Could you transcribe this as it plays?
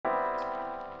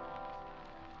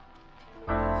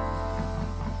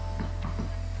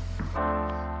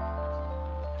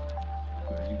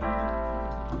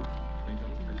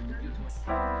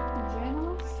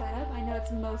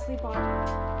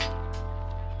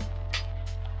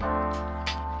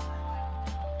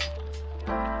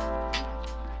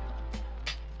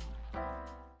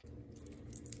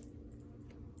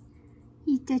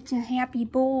such a happy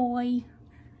boy.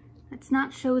 Let's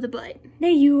not show the butt. There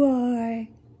you are.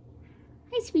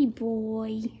 Hi, sweet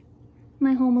boy. Am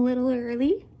I home a little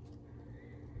early?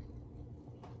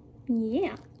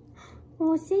 Yeah.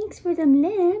 Oh, thanks for them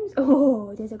limbs.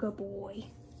 Oh, there's a good boy.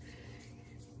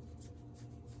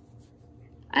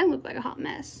 I look like a hot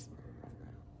mess.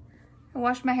 I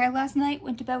washed my hair last night,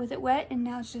 went to bed with it wet, and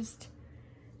now it's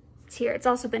here. It's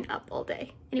also been up all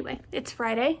day. Anyway, it's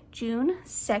Friday, June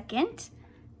 2nd.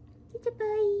 It's a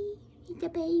boy. It's a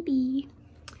baby.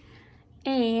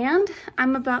 And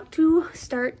I'm about to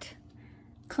start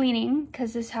cleaning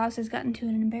because this house has gotten to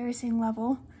an embarrassing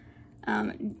level.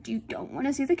 You don't want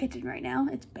to see the kitchen right now.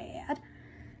 It's bad.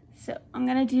 So I'm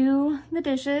gonna do the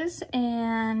dishes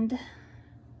and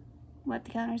wet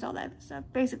the counters, all that stuff.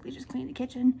 Basically just clean the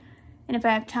kitchen. And if I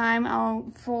have time,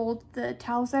 I'll fold the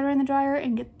towels that are in the dryer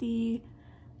and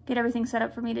get everything set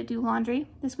up for me to do laundry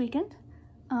this weekend.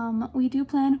 We do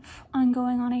plan on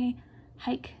going on a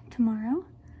hike tomorrow.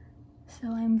 So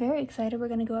I'm very excited. We're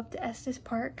gonna go up to Estes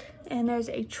Park, and there's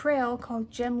a trail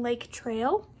called Gem Lake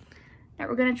Trail that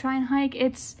we're gonna try and hike.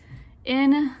 It's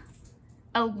in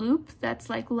a loop that's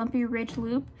like Lumpy Ridge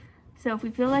Loop. So if we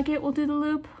feel like it, we'll do the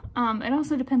loop. It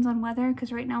also depends on weather,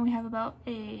 because right now we have about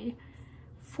a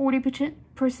 40%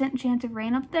 chance of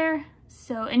rain up there.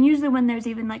 So, and usually when there's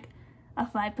even like a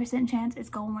 5% chance, it's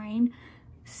gonna rain.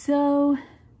 So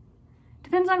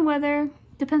depends on weather,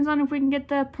 depends on if we can get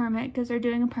the permit, because they're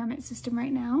doing a permit system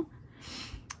right now.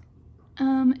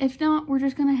 If not, we're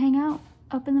just gonna hang out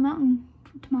up in the mountain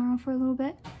tomorrow for a little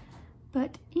bit.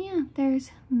 But yeah,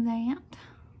 there's that.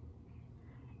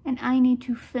 And I need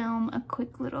to film a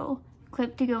quick little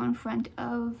clip to go in front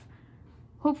of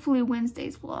hopefully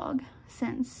Wednesday's vlog,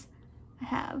 since I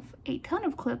have a ton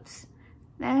of clips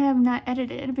that I have not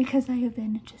edited because I have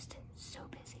been just so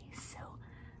busy. So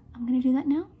I'm gonna do that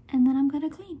now, and then I'm gonna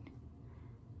clean.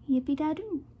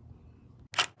 Yippee-da-doo.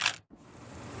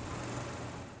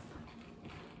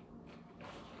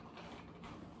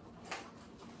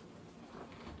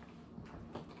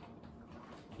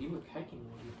 You look hiking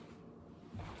ready.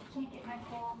 Can't get my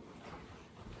pole.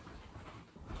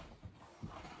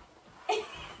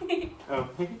 Oh.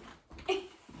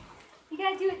 You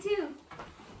gotta do it too.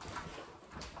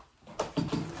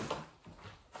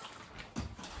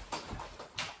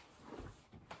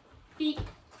 Feet.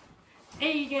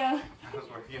 There you go. I was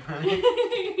working on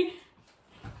it.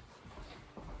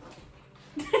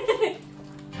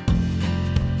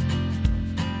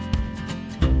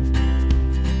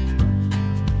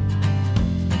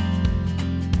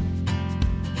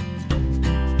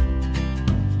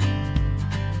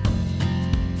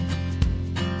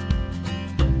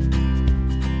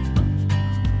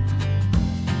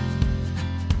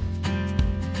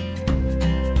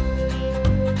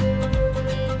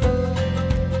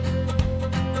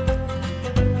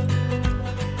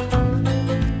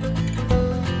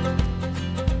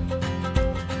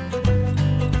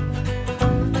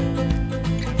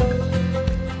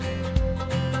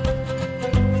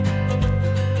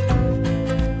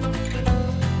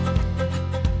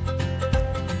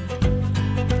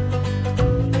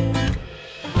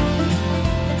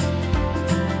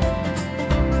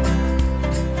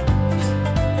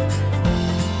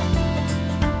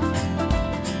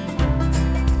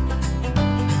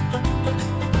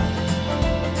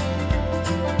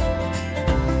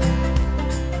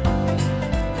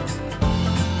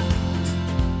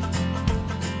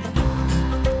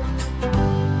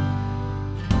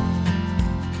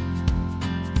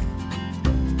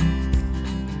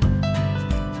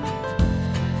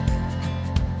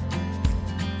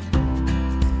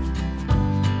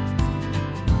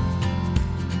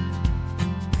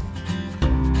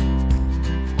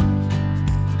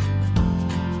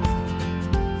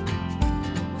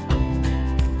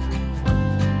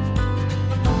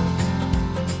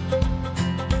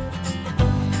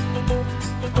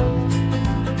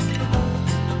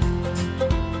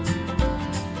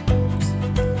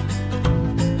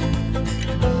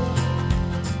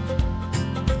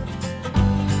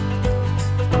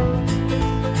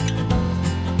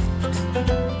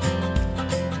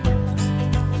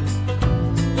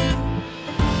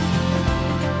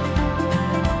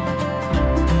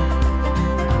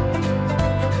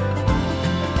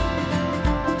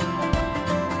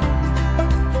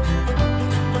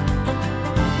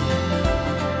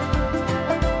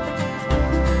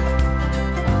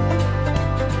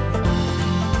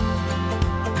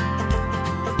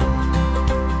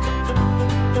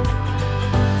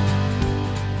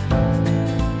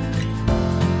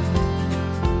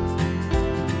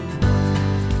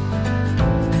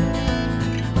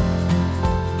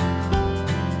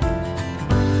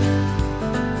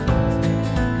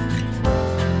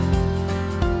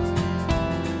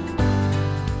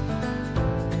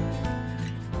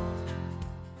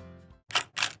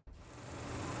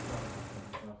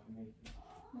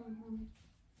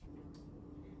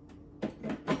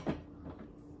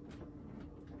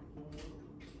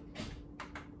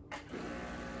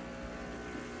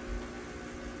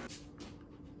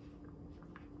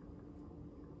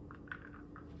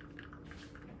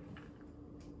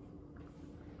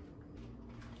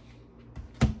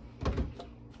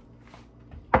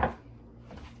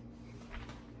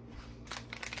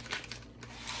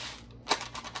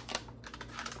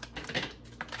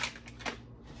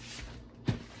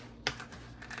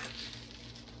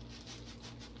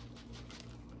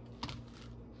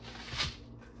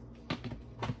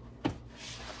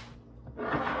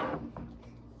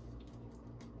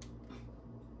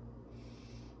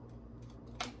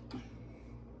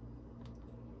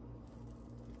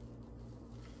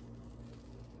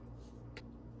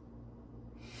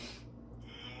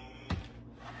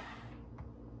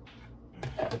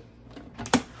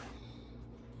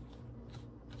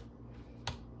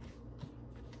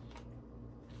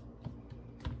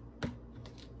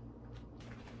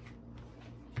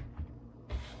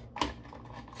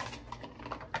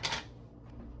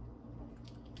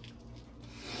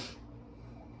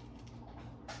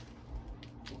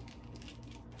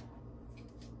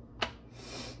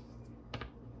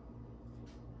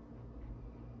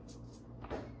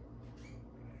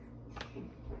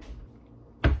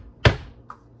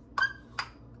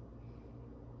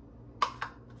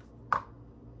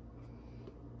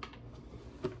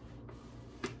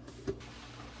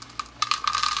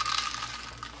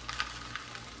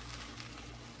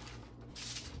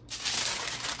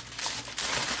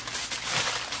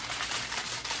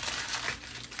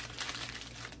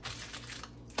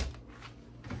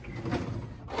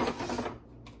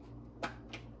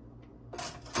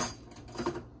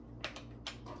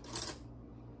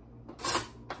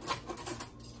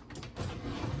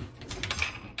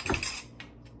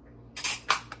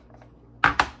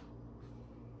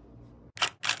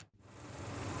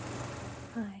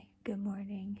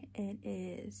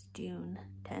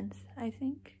 10th, I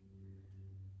think.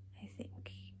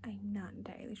 I'm not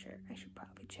entirely sure. I should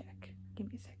probably check. Give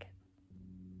me a second.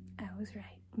 I was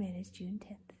right. It is June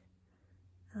 10th.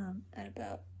 At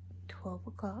about 12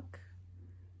 o'clock,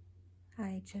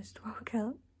 I just woke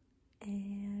up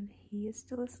and he is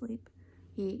still asleep.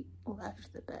 He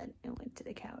left the bed and went to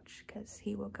the couch because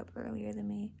he woke up earlier than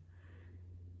me.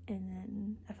 And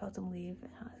then I felt him leave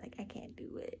and I was like, I can't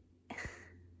do it.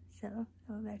 So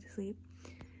I went back to sleep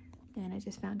and I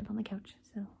just found him on the couch.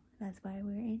 So that's why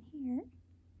we're in here.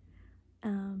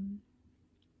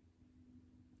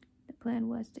 The plan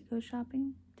was to go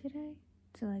shopping today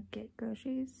to like get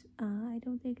groceries. I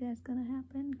don't think that's gonna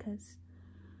happen because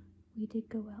we did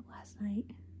go out last night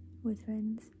with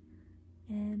friends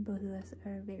and both of us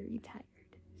are very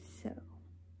tired. So,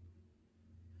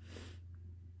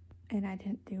 and I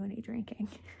didn't do any drinking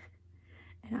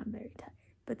and I'm very tired,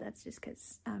 but that's just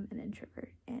because I'm an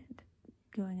introvert and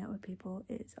going out with people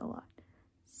is a lot.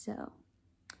 So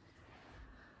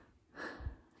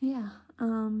yeah, I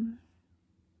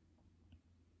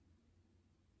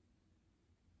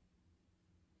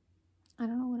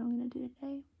don't know what I'm gonna do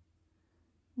today.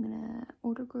 I'm gonna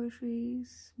order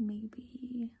groceries,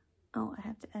 maybe. Oh, I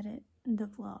have to edit the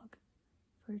vlog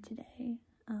for today,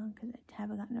 because I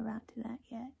haven't gotten around to that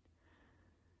yet.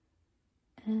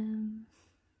 And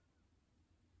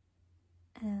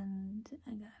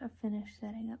I gotta finish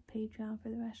setting up Patreon for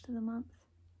the rest of the month.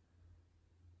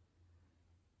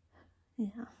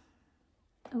 Yeah.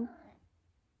 Oh.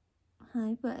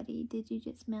 Hi, buddy. Did you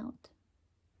just melt?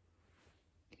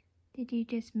 Did you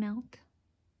just melt?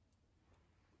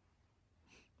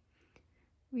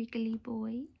 Wriggly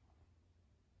boy.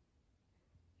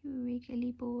 You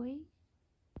wriggly boy.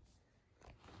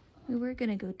 We were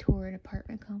gonna go tour an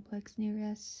apartment complex near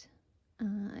us.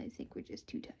 I think we're just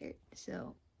too tired.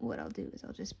 So what I'll do is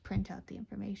I'll just print out the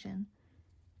information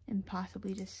and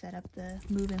possibly just set up the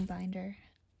move-in binder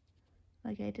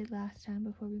like I did last time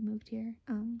before we moved here.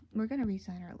 We're gonna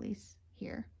re-sign our lease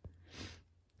here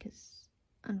because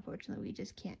unfortunately we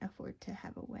just can't afford to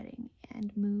have a wedding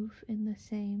and move in the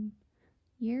same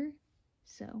year.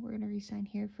 So we're gonna re-sign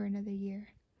here for another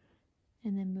year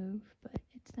and then move. But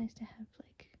it's nice to have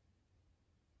like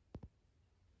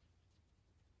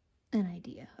an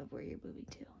idea of where you're moving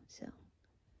to. So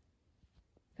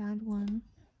found one.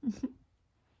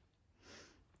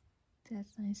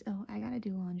 That's nice. Oh, I gotta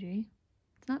do laundry.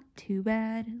 It's not too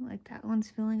bad. Like that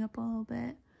one's filling up a little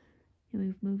bit. And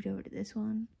we've moved over to this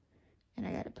one. And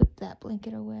I gotta put that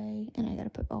blanket away. And I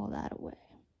gotta put all that away.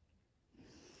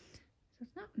 So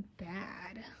it's not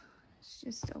bad. It's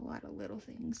just a lot of little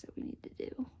things that we need to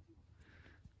do.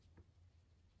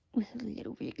 With a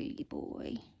little wriggly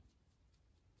boy.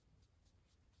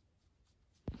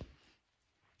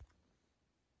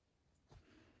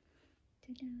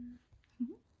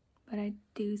 But I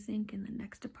do think in the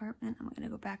next apartment I'm gonna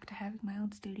go back to having my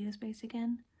own studio space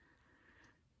again.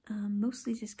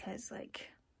 Mostly just cause like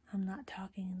I'm not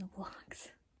talking in the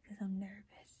vlogs because I'm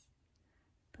nervous.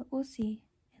 But we'll see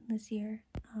in this year.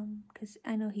 Cause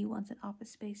I know he wants an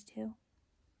office space too.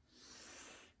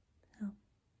 So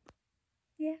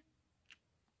yeah.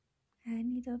 I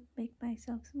need to make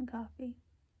myself some coffee.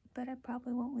 But I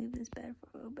probably won't leave this bed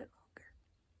for a little bit longer.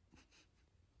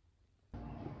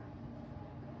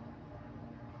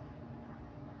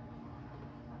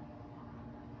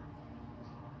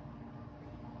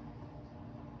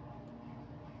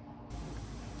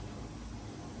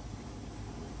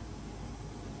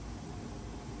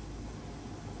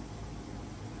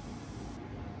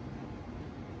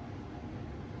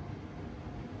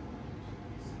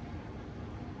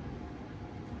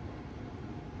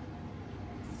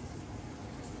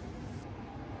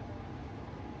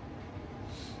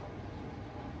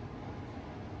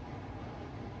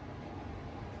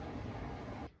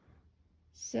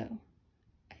 So,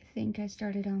 I think I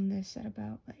started on this at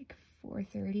about like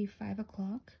 4:30, 5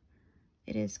 o'clock.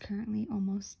 It is currently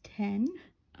almost 10.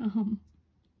 And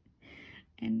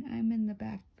I'm in the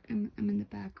back. I'm in the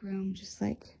back room, just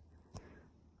like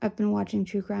I've been watching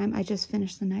true crime. I just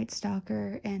finished The Night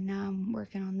Stalker, and now I'm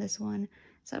working on this one.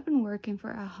 So I've been working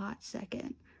for a hot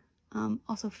second.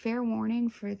 Also, fair warning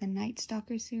for the Night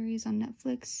Stalker series on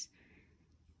Netflix.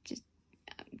 Just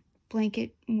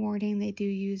blanket warning, they do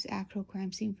use actual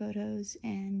crime scene photos,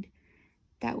 and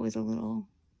that was a lot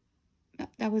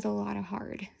of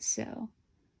hard. So,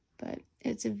 but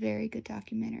it's a very good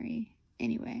documentary.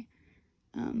 Anyway,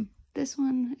 this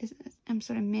one is, I'm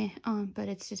sort of meh on, but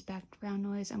it's just background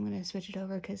noise. I'm gonna switch it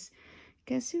over because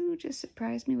guess who just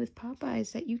surprised me with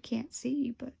Popeyes that you can't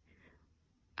see, but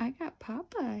I got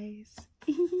Popeyes.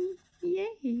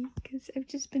 Yay, because I've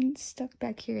just been stuck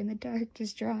back here in the dark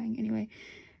just drawing. Anyway,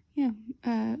 yeah,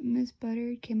 Miss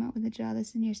Butter came out with a Draw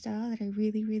This in Your Style that I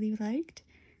really, really liked.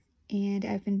 And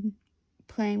I've been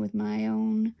playing with my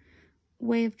own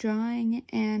way of drawing,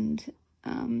 and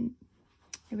I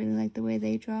really like the way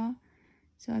they draw.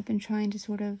 So I've been trying to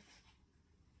sort of,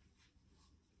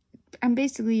 I'm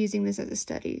basically using this as a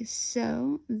study.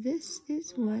 So this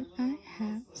is what I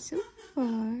have so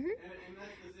far.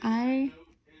 I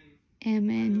am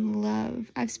in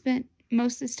love. I've spent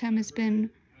most of this time has been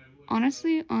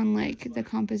honestly on like the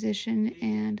composition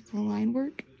and the line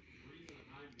work.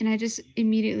 And I just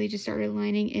immediately just started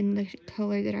lining in the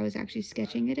color that I was actually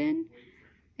sketching it in.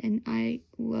 And I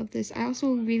love this. I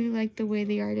also really like the way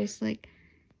the artist like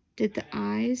did the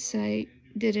eyes. So I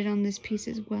did it on this piece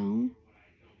as well.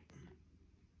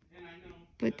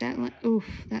 But that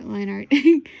line art.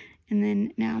 And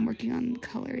then now I'm working on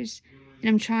colors. And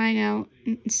I'm trying out,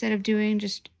 instead of doing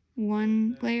just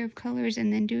one layer of colors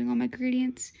and then doing all my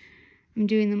gradients, I'm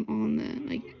doing them all in the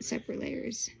like separate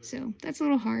layers. So that's a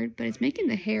little hard, but it's making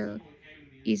the hair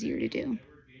easier to do.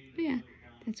 But yeah,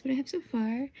 that's what I have so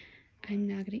far. I'm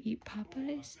now gonna eat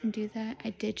Popeyes and do that.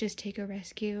 I did just take a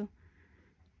rescue,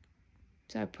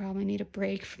 so I probably need a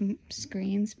break from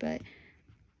screens, but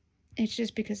it's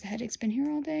just because the headache's been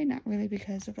here all day, not really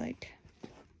because of like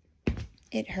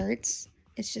it hurts.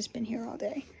 It's just been here all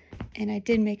day. And I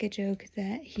did make a joke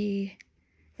that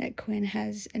Quinn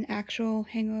has an actual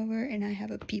hangover and I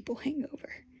have a people hangover,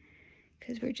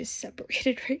 because we're just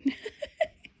separated right now.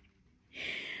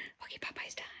 Okay,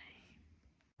 Popeyes time.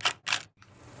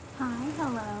 Hi,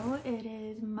 hello. It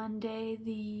is Monday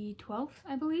the 12th,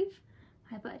 I believe.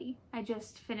 Hi, buddy. I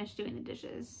just finished doing the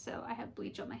dishes, so I have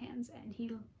bleach on my hands, and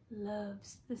he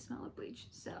loves the smell of bleach,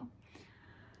 so.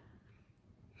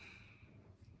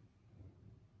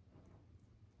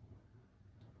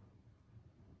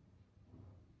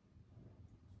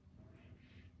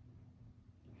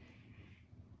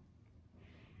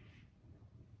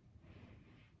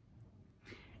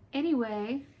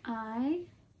 Anyway, I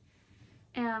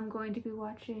am going to be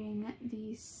watching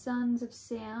The Sons of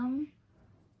Sam,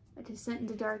 A Descent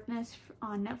into Darkness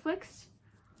on Netflix.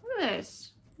 Look at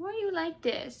this. Why do you like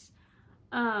this?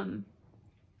 Yeah, I'm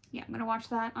gonna watch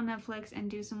that on Netflix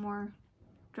and do some more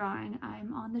drawing.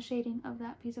 I'm on the shading of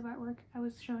that piece of artwork I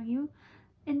was showing you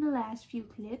in the last few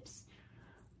clips.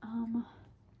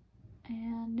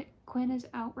 And Quinn is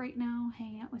out right now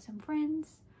hanging out with some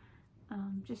friends.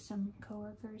 Just some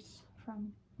coworkers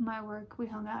from my work. We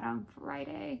hung out on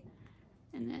Friday,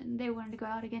 and then they wanted to go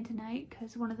out again tonight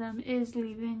because one of them is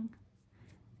leaving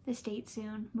the state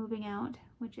soon, moving out,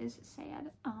 which is sad.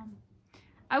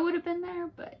 I would have been there,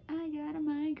 but I got a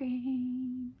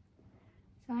migraine,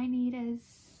 so I need as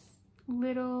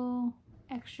little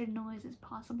extra noise as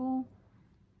possible.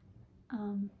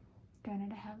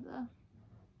 Gonna have the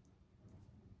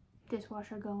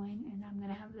dishwasher going, and I'm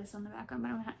gonna have this on the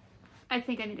background, but I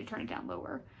think I need to turn it down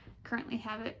lower. Currently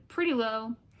have it pretty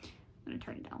low. I'm gonna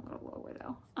turn it down a little lower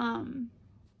though.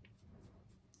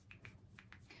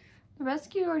 The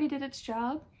rescue already did its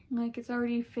job. Like, it's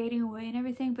already fading away and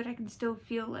everything, but I can still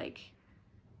feel like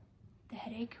the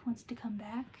headache wants to come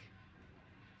back.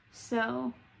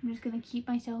 So I'm just gonna keep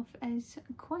myself as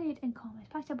quiet and calm as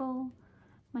possible.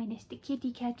 Minus the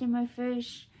kitty cat in my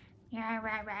fish.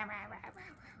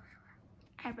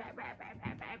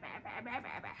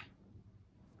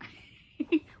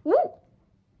 Woo!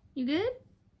 You good?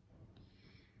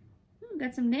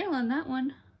 Got some nail on that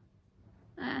one.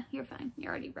 You're fine.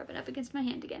 You're already rubbing up against my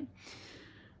hand again.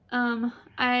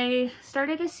 I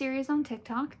started a series on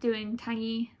TikTok doing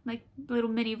tiny, like, little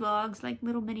mini vlogs, like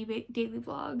little mini daily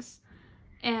vlogs.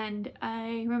 And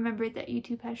I remembered that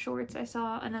YouTube has shorts. I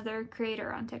saw another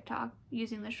creator on TikTok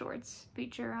using the shorts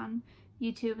feature on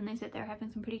YouTube, and they said they're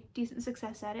having some pretty decent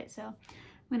success at it. So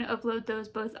I'm going to upload those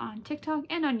both on TikTok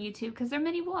and on YouTube because they're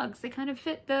mini vlogs. They kind of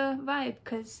fit the vibe,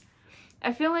 because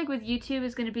I feel like with YouTube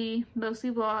is going to be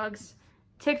mostly vlogs.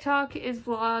 TikTok is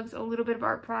vlogs, a little bit of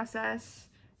art process,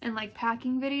 and like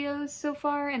packing videos so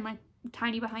far, and like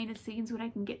tiny behind the scenes when I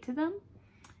can get to them.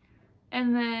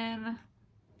 And then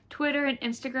Twitter and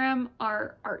Instagram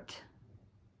are art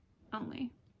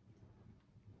only,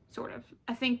 sort of.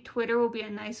 I think Twitter will be a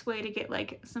nice way to get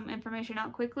like some information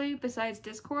out quickly besides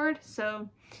Discord. So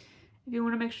if you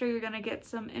want to make sure you're gonna get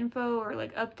some info or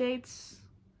like updates,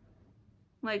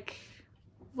 like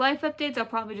life updates, I'll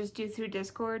probably just do through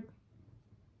Discord,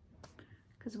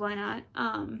 because why not?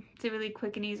 It's a really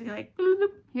quick and easy, like, bloop,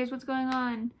 bloop, here's what's going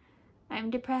on. I'm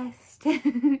depressed.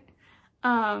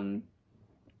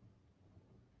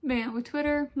 Man, with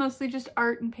Twitter, mostly just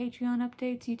art and Patreon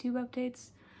updates, YouTube updates.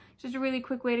 Just a really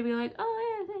quick way to be like,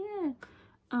 oh yeah.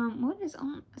 What is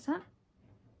on? Is that?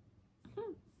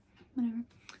 Whatever.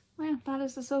 Well, that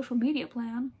is the social media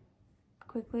plan.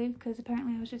 Quickly, because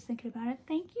apparently I was just thinking about it.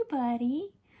 Thank you, buddy.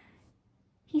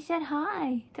 He said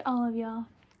hi to all of y'all.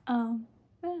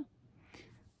 Yeah.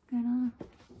 Gonna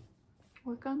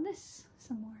work on this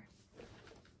some more.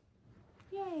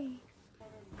 Yay.